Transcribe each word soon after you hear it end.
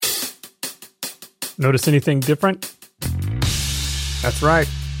Notice anything different? That's right,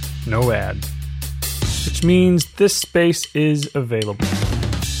 no ads. Which means this space is available.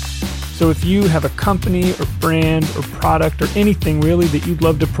 So if you have a company or brand or product or anything really that you'd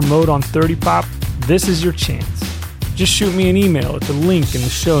love to promote on 30 Pop, this is your chance. Just shoot me an email at the link in the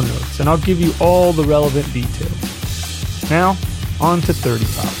show notes and I'll give you all the relevant details. Now, on to 30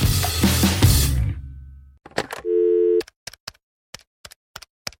 Pop.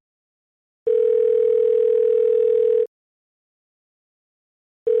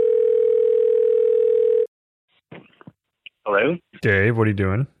 Hello? Dave, what are you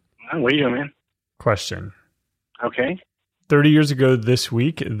doing? What are you doing, man? Question. Okay. 30 years ago this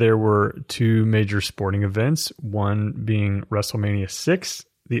week, there were two major sporting events, one being WrestleMania 6,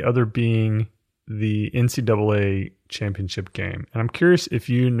 the other being the NCAA championship game. And I'm curious if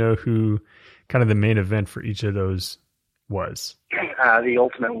you know who kind of the main event for each of those was. The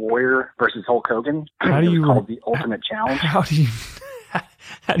Ultimate Warrior versus Hulk Hogan. How do you called the Ultimate Challenge. How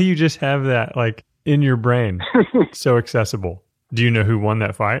do you just have that like in your brain so accessible? Do you know who won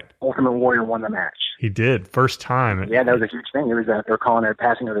that fight? Ultimate Warrior won the match. He did. First time. Yeah, that was a huge thing. It was they were calling it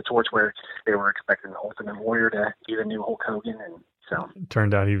passing of the torch, where they were expecting the Ultimate Warrior to be the new Hulk Hogan, and so it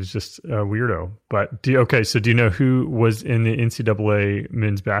turned out he was just a weirdo. But do you know who was in the NCAA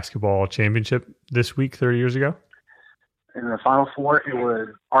men's basketball championship this week 30 years ago? In the Final Four, it was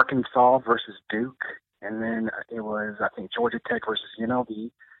Arkansas versus Duke, and then it was, I think, Georgia Tech versus UNLV,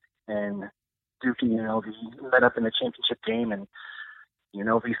 and Duke and UNLV met up in the championship game, and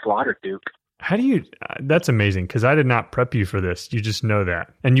UNLV slaughtered Duke. How do you, that's amazing, because I did not prep you for this. You just know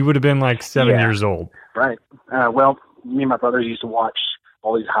that. And you would have been like 7 years old. Right. Well, me and my brothers used to watch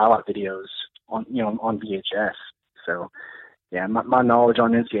all these highlight videos on VHS. So, yeah, my knowledge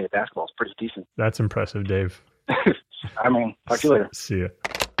on NCAA basketball is pretty decent. That's impressive, Dave. I mean, talk to you later. See ya.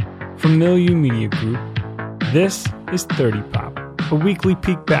 From Milieu Media Group, this is 30 Pop, a weekly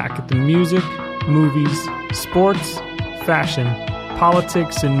peek back at the music, movies, sports, fashion,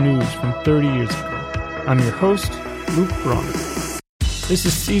 politics, and news from 30 years ago. I'm your host, Luke Bronner. This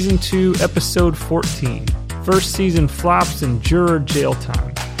is Season 2, Episode 14, First Season Flops and Juror Jail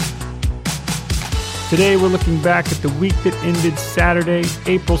Time. Today we're looking back at the week that ended Saturday,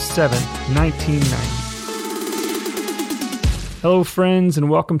 April 7th, 1990. Hello friends, and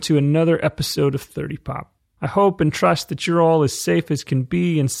welcome to another episode of 30 Pop. I hope and trust that you're all as safe as can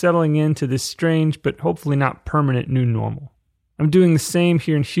be and settling into this strange but hopefully not permanent new normal. I'm doing the same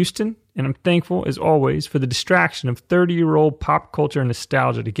here in Houston, and I'm thankful, as always, for the distraction of 30-year-old pop culture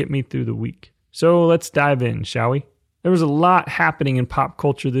nostalgia to get me through the week. So let's dive in, shall we? There was a lot happening in pop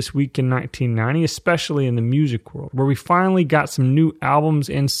culture this week in 1990, especially in the music world, where we finally got some new albums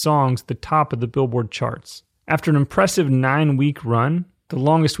and songs at the top of the Billboard charts. After an impressive 9-week run, the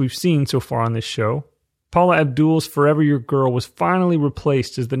longest we've seen so far on this show, Paula Abdul's Forever Your Girl was finally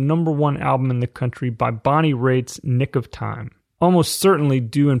replaced as the #1 album in the country by Bonnie Raitt's Nick of Time, almost certainly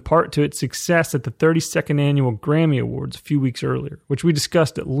due in part to its success at the 32nd Annual Grammy Awards a few weeks earlier, which we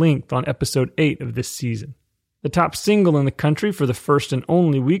discussed at length on Episode 8 of this season. The top single in the country for the first and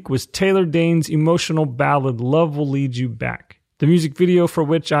only week was Taylor Dayne's emotional ballad Love Will Lead You Back, the music video for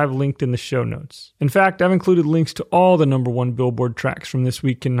which I've linked in the show notes. In fact, I've included links to all the #1 Billboard tracks from this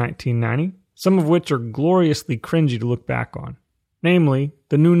week in 1990, some of which are gloriously cringy to look back on. Namely,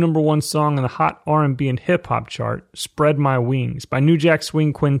 the new #1 song on the hot R&B and hip-hop chart, Spread My Wings, by New Jack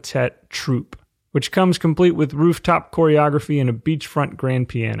Swing Quintet Troop, which comes complete with rooftop choreography and a beachfront grand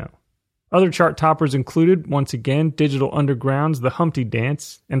piano. Other chart toppers included, once again, Digital Underground's The Humpty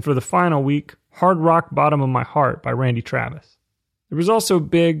Dance, and for the final week, Hard Rock Bottom of My Heart by Randy Travis. There was also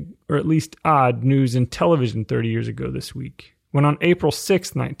big, or at least odd, news in television 30 years ago this week, when on April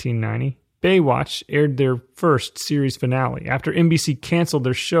 6, 1990, Baywatch aired their first series finale after NBC canceled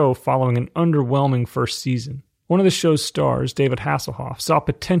their show following an underwhelming first season. One of the show's stars, David Hasselhoff, saw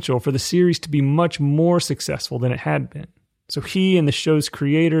potential for the series to be much more successful than it had been. So he and the show's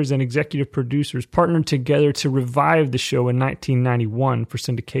creators and executive producers partnered together to revive the show in 1991 for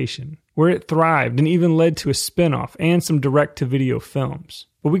syndication, where it thrived and even led to a spin-off and some direct-to-video films.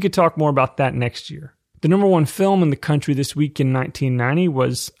 But we could talk more about that next year. The #1 film in the country this week in 1990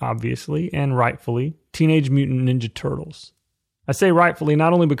 was, obviously and rightfully, Teenage Mutant Ninja Turtles. I say rightfully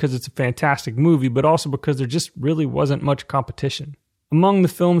not only because it's a fantastic movie, but also because there just really wasn't much competition. Among the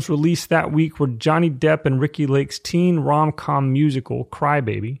films released that week were Johnny Depp and Ricki Lake's teen rom-com musical, Cry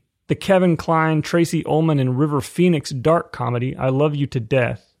Baby, the Kevin Kline, Tracy Ullman, and River Phoenix dark comedy, I Love You to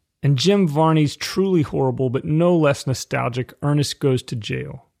Death, and Jim Varney's truly horrible but no less nostalgic Ernest Goes to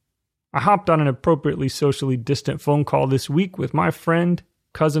Jail. I hopped on an appropriately socially distant phone call this week with my friend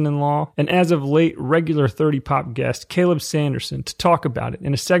cousin-in-law, and as of late, regular 30 Pop guest Caleb Sanderson to talk about it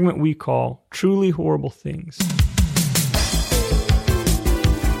in a segment we call Truly Horrible Things.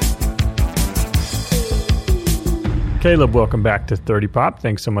 Caleb, welcome back to 30 Pop.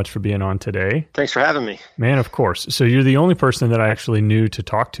 Thanks so much for being on today. Thanks for having me. Man, of course. So you're the only person that I actually knew to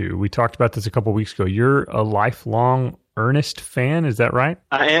talk to. We talked about this a couple weeks ago. You're a lifelong Ernest fan, is that right?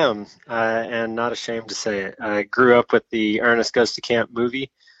 I am, and not ashamed to say it. I grew up with the Ernest Goes to Camp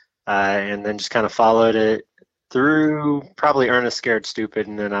movie, and then just kind of followed it through probably Ernest Scared Stupid,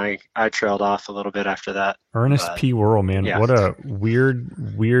 and then I trailed off a little bit after that. Ernest P. Worrell, man. Yeah. What a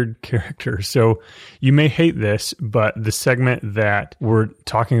weird character. So you may hate this, but the segment that we're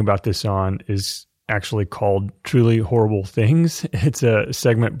talking about this on is actually called Truly Horrible Things. It's a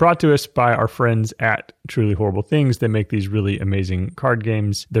segment brought to us by our friends at Truly Horrible Things. They make these really amazing card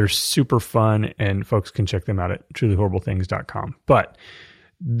games. They're super fun, and folks can check them out at trulyhorriblethings.com. But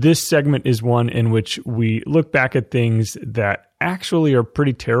this segment is one in which we look back at things that actually are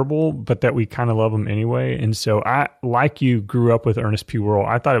pretty terrible, but that we kind of love them anyway. And so I, like you, grew up with Ernest P. Worrell.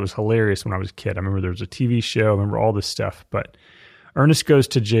 I thought it was hilarious when I was a kid. I remember there was a TV show. I remember all this stuff. But Ernest Goes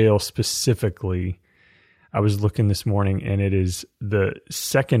to Jail specifically, I was looking this morning, and it is the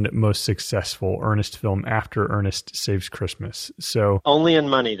second most successful Ernest film after Ernest Saves Christmas. So only in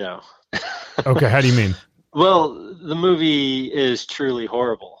money, though. Okay, how do you mean? Well, the movie is truly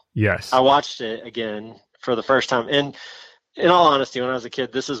horrible. Yes. I watched it again for the first time. And in all honesty, when I was a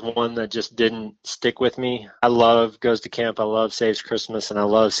kid, this is one that just didn't stick with me. I love Goes to Camp, I love Saves Christmas, and I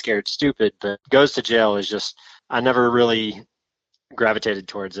love Scared Stupid. But Goes to Jail is just, I never really gravitated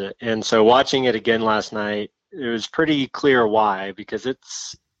towards it. And so watching it again last night, it was pretty clear why, because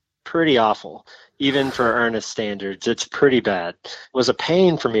it's pretty awful. Even for Ernest standards, it's pretty bad. It was a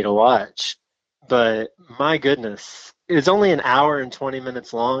pain for me to watch. But my goodness, it's only an hour and 20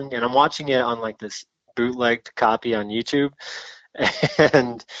 minutes long, and I'm watching it on like this bootlegged copy on YouTube,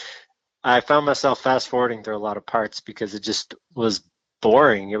 and I found myself fast forwarding through a lot of parts because it just was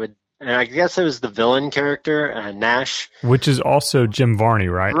boring. And I guess it was the villain character, Nash, which is also Jim Varney,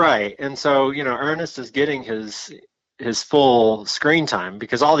 right? Right, and so Ernest is getting his full screen time,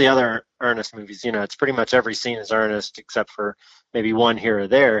 because all the other Ernest movies, it's pretty much every scene is Ernest except for maybe one here or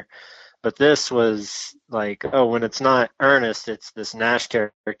there. But this was like, oh, when it's not Ernest, it's this Nash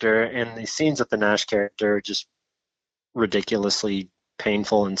character. And the scenes with the Nash character are just ridiculously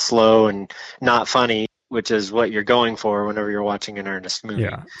painful and slow and not funny, which is what you're going for whenever you're watching an Ernest movie.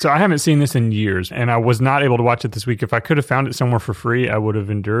 Yeah. So I haven't seen this in years, and I was not able to watch it this week. If I could have found it somewhere for free, I would have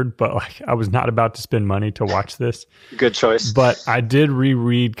endured, but I was not about to spend money to watch this. Good choice. But I did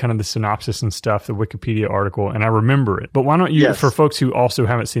reread kind of the synopsis and stuff, the Wikipedia article, and I remember it. But why don't you, yes, for folks who also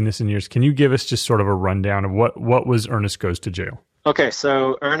haven't seen this in years, can you give us just sort of a rundown of what was Ernest Goes to Jail? Okay,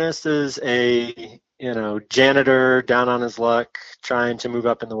 so Ernest is a, janitor down on his luck, trying to move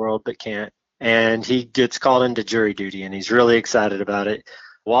up in the world but can't. And he gets called into jury duty, and he's really excited about it.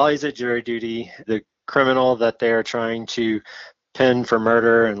 While he's at jury duty, the criminal that they are trying to pin for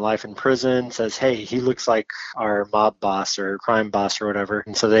murder and life in prison says, hey, he looks like our mob boss or crime boss or whatever.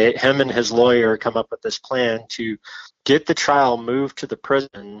 And so him and his lawyer come up with this plan to get the trial moved to the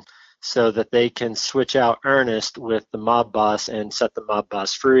prison so that they can switch out Ernest with the mob boss and set the mob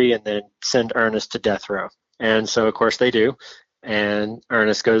boss free, and then send Ernest to death row. And so, of course, they do. And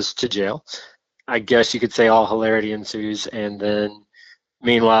Ernest goes to jail. I guess you could say all hilarity ensues. And then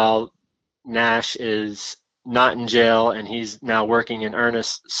meanwhile, Nash is not in jail, and he's now working in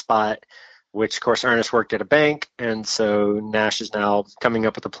Ernest's spot, which of course Ernest worked at a bank. And so Nash is now coming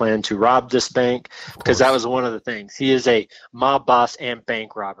up with a plan to rob this bank, because that was one of the things. He is a mob boss and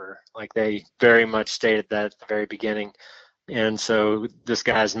bank robber. Like, they very much stated that at the very beginning. And so this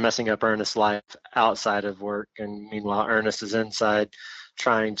guy's messing up Ernest's life outside of work, and meanwhile Ernest is inside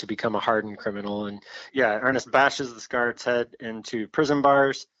trying to become a hardened criminal. And yeah, Ernest bashes this guard's head into prison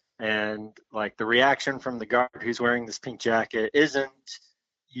bars, and like the reaction from the guard who's wearing this pink jacket isn't,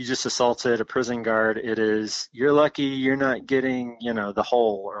 you just assaulted a prison guard. It is, you're lucky you're not getting, the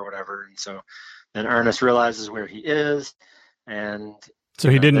hole or whatever. And so then Ernest realizes where he is, and so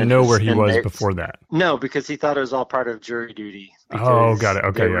he didn't know where he was before that? No, because he thought it was all part of jury duty. Oh, got it.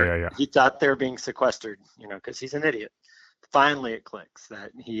 Okay, yeah. He thought they were being sequestered, because he's an idiot. Finally, it clicks that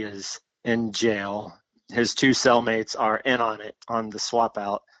he is in jail. His two cellmates are in on it, on the swap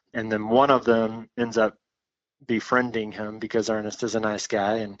out. And then one of them ends up befriending him because Ernest is a nice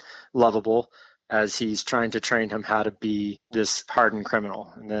guy and lovable, as he's trying to train him how to be this hardened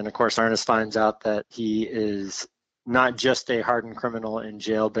criminal. And then, of course, Ernest finds out that he is not just a hardened criminal in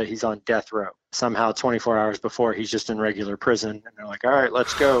jail, but he's on death row. Somehow 24 hours before, he's just in regular prison. And they're like, all right,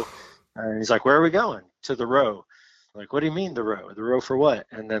 let's go. And he's like, where are we going? To the row. Like, what do you mean the row? The row for what?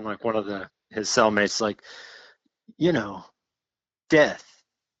 And then like one of his cellmates like, death,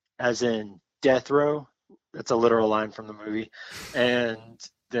 as in death row. That's a literal line from the movie. And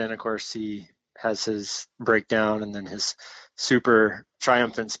then, of course, he has his breakdown and then his super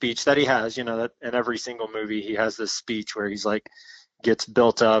triumphant speech that he has, that in every single movie he has this speech where he's like gets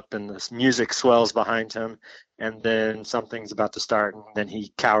built up and this music swells behind him and then something's about to start and then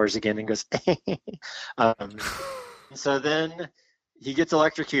he cowers again and goes so then he gets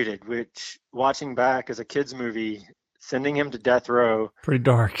electrocuted, which watching back as a kid's movie, sending him to death row, pretty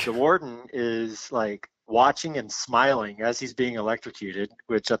dark. The warden is like watching and smiling as he's being electrocuted,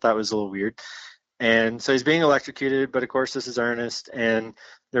 which I thought was a little weird. And so he's being electrocuted, but of course this is Ernest. And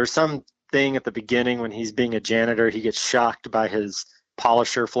there's some thing at the beginning when he's being a janitor, he gets shocked by his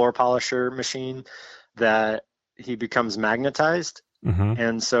floor polisher machine, that he becomes magnetized. Mm-hmm.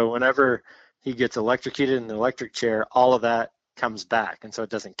 And so whenever he gets electrocuted in the electric chair, all of that comes back. And so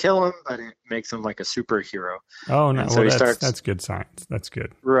it doesn't kill him, but it makes him like a superhero. Oh, no. And so that's good science. That's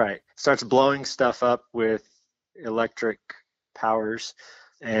good. Right. Starts blowing stuff up with electric powers,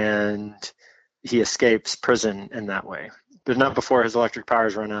 and he escapes prison in that way. But not before his electric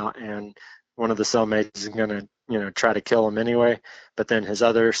powers run out, and one of the cellmates is going to, try to kill him anyway. But then his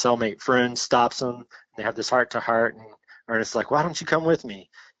other cellmate friend stops him. They have this heart-to-heart, and Ernest's like, why don't you come with me,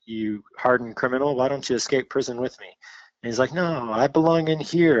 you hardened criminal? Why don't you escape prison with me? And he's like, no, I belong in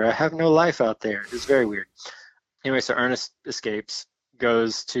here. I have no life out there. It's very weird. Anyway, so Ernest escapes,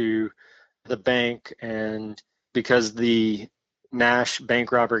 goes to the bank, and because the Nash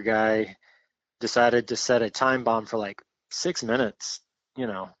bank robber guy decided to set a time bomb for like 6 minutes,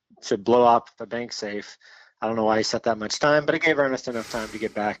 to blow up a bank safe. I don't know why he set that much time, but it gave Ernest enough time to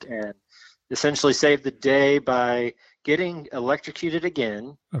get back and essentially save the day by getting electrocuted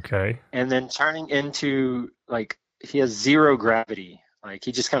again. Okay. And then turning into, like, he has zero gravity. Like,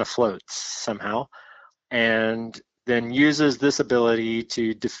 he just kind of floats somehow. And then uses this ability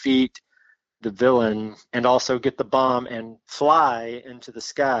to defeat the villain and also get the bomb and fly into the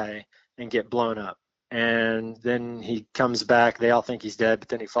sky and get blown up. And then he comes back. They all think he's dead, but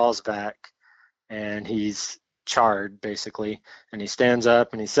then he falls back and he's charred, basically. And he stands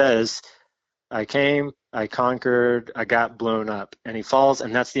up and he says, I came, I conquered, I got blown up. And he falls,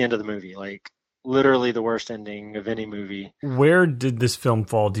 and that's the end of the movie. Like, literally the worst ending of any movie. Where did this film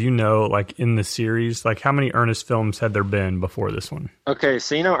fall? Do you know, like, in the series? Like, how many Ernest films had there been before this one? Okay,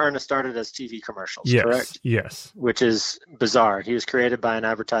 so Ernest started as TV commercials, yes, correct? Yes. Which is bizarre. He was created by an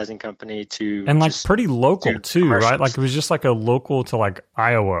advertising company to... And, like, pretty local, too, right? Like, it was just, like, a local to, like,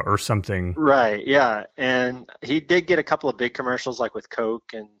 Iowa or something. Right, yeah. And he did get a couple of big commercials, like, with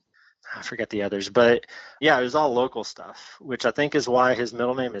Coke and... I forget the others. But, yeah, it was all local stuff, which I think is why his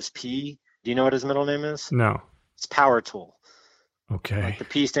middle name is P. Do you know what his middle name is? No. It's Power Tool. Okay. Like the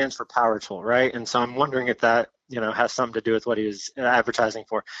P stands for Power Tool, right? And so I'm wondering if that, has something to do with what he was advertising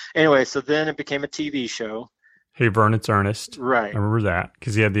for. Anyway, so then it became a TV show. Hey, Vern, it's Ernest. Right. I remember that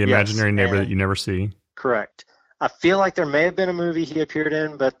because he had the imaginary neighbor that you never see. Correct. I feel like there may have been a movie he appeared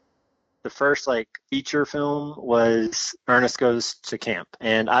in, but the first feature film was Ernest Goes to Camp.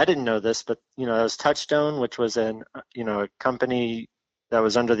 And I didn't know this, but it was Touchstone, which was a company that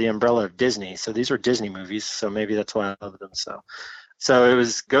was under the umbrella of Disney. So these were Disney movies, so maybe that's why I love them so it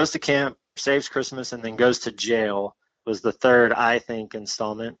was Goes to Camp, Saves Christmas, and then Goes to Jail was the third, I think,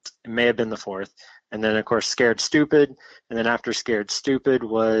 installment. It may have been the fourth. And then, of course, Scared Stupid. And then after Scared Stupid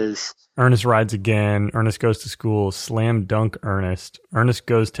was... Ernest Rides Again, Ernest Goes to School, Slam Dunk Ernest, Ernest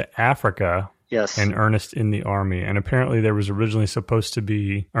Goes to Africa, yes, and Ernest in the Army. And apparently there was originally supposed to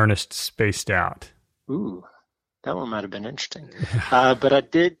be Ernest Spaced Out. Ooh, that one might have been interesting. But I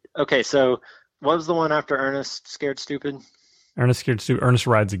did... Okay, so what was the one after Ernest Scared Stupid? Ernest Scared Stupid, Ernest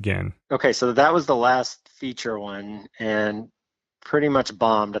Rides Again. Okay, so that was the last feature one, and pretty much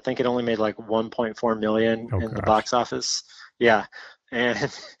bombed. I think it only made like 1.4 million in the box office. Yeah.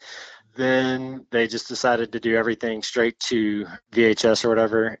 And then they just decided to do everything straight to VHS or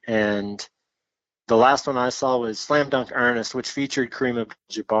whatever. And the last one I saw was Slam Dunk Ernest, which featured Kareem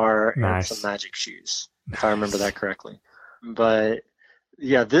Abdul-Jabbar and some magic shoes, if I remember that correctly. But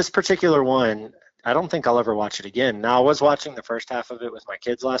yeah, this particular one, I don't think I'll ever watch it again. Now, I was watching the first half of it with my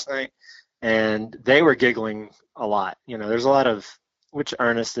kids last night, and they were giggling a lot. There's a lot of, which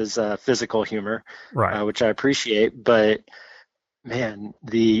Ernest is physical humor, right? Which I appreciate. But man,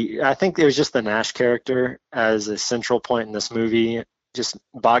 I think it was just the Nash character as a central point in this movie just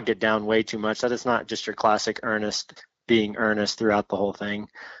bogged it down way too much. That is not just your classic Ernest being Ernest throughout the whole thing.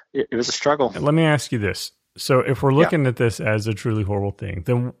 It was a struggle. Let me ask you this. So if we're looking at this as a truly horrible thing,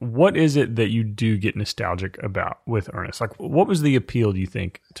 then what is it that you do get nostalgic about with Ernest? Like, what was the appeal, do you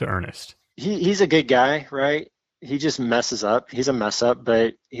think, to Ernest? He's a good guy, right? He just messes up. He's a mess up,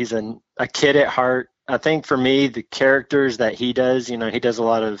 but he's a kid at heart. I think for me, the characters that he does, he does a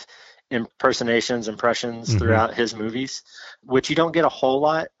lot of impressions throughout his movies, which you don't get a whole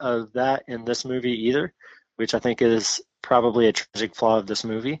lot of that in this movie either, which I think is probably a tragic flaw of this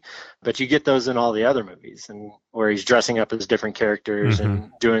movie. But you get those in all the other movies, and where he's dressing up as different characters and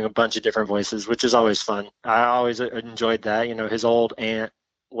doing a bunch of different voices, which is always fun. I always enjoyed that. His old aunt,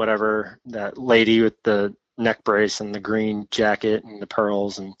 whatever, that lady with the neck brace and the green jacket and the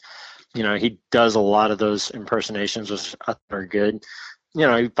pearls, and he does a lot of those impersonations, which I think are good.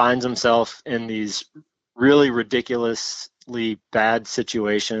 He finds himself in these really ridiculously bad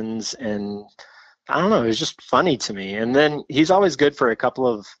situations, and I don't know, it was just funny to me. And then he's always good for a couple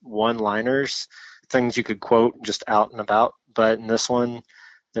of one-liners, things you could quote just out and about. But in this one,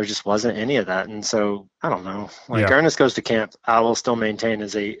 there just wasn't any of that. And so, I don't know. Ernest Goes to Camp, I will still maintain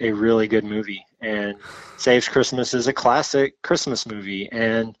is a really good movie. And Saves Christmas is a classic Christmas movie.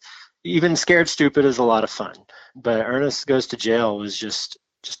 And even Scared Stupid is a lot of fun. But Ernest Goes to Jail was just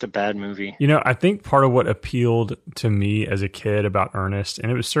a bad movie. I think part of what appealed to me as a kid about Ernest,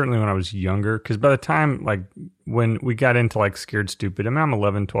 and it was certainly when I was younger, because by the time, when we got into, Scared Stupid, I'm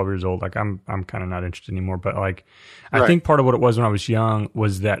 11, 12 years old, I'm kind of not interested anymore, but, I think part of what it was when I was young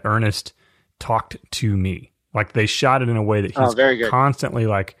was that Ernest talked to me. They shot it in a way that he's constantly,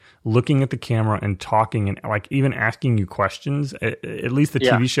 looking at the camera and talking and, even asking you questions. At least the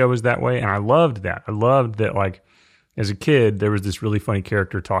TV show was that way, and I loved that. I loved that, as a kid, there was this really funny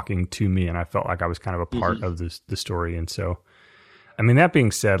character talking to me, and I felt like I was kind of a part of the story. And so, that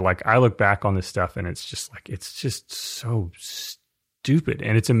being said, I look back on this stuff, and it's just so stupid.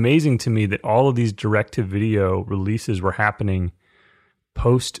 And it's amazing to me that all of these direct-to-video releases were happening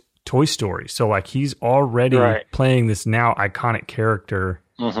post Toy Story. So, he's already playing this now iconic character,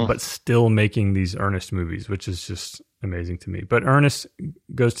 but still making these Ernest movies, which is just amazing to me. But Ernest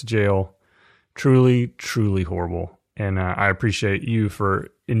Goes to Jail, truly, truly horrible. And I appreciate you for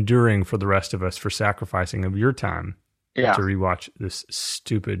enduring for the rest of us, for sacrificing of your time to rewatch this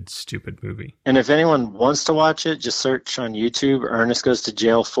stupid, stupid movie. And if anyone wants to watch it, just search on YouTube, Ernest Goes to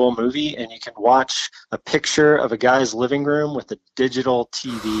Jail full movie, and you can watch a picture of a guy's living room with a digital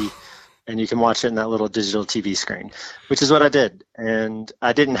TV, and you can watch it in that little digital TV screen, which is what I did. And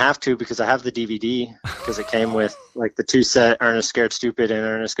I didn't have to because I have the DVD, because it came with the 2-set Ernest Scared Stupid and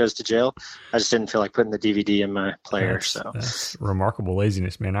Ernest Goes to Jail. I just didn't feel like putting the DVD in my player. That's remarkable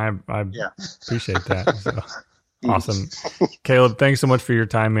laziness, man. I appreciate that. So. Awesome. Caleb, thanks so much for your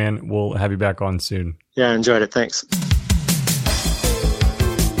time, man. We'll have you back on soon. Yeah, I enjoyed it. Thanks.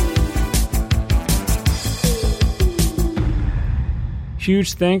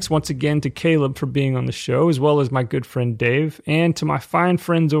 Huge thanks once again to Caleb for being on the show, as well as my good friend Dave, and to my fine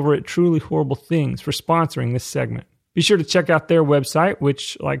friends over at Truly Horrible Things for sponsoring this segment. Be sure to check out their website,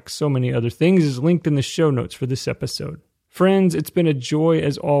 which, like so many other things, is linked in the show notes for this episode. Friends, it's been a joy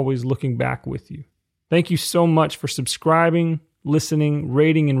as always looking back with you. Thank you so much for subscribing, listening,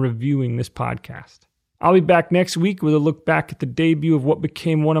 rating, and reviewing this podcast. I'll be back next week with a look back at the debut of what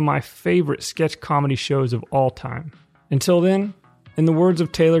became one of my favorite sketch comedy shows of all time. Until then, in the words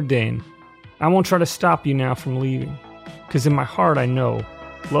of Taylor Dane, I won't try to stop you now from leaving, because in my heart I know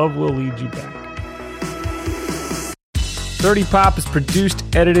love will lead you back. 30 Pop is produced,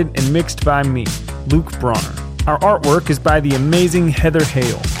 edited, and mixed by me, Luke Bronner. Our artwork is by the amazing Heather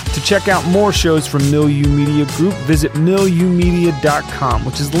Hale. To check out more shows from Milieu Media Group, visit milieumedia.com,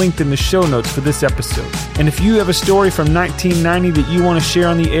 which is linked in the show notes for this episode. And if you have a story from 1990 that you want to share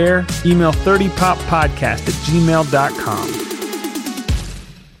on the air, email 30poppodcast@gmail.com.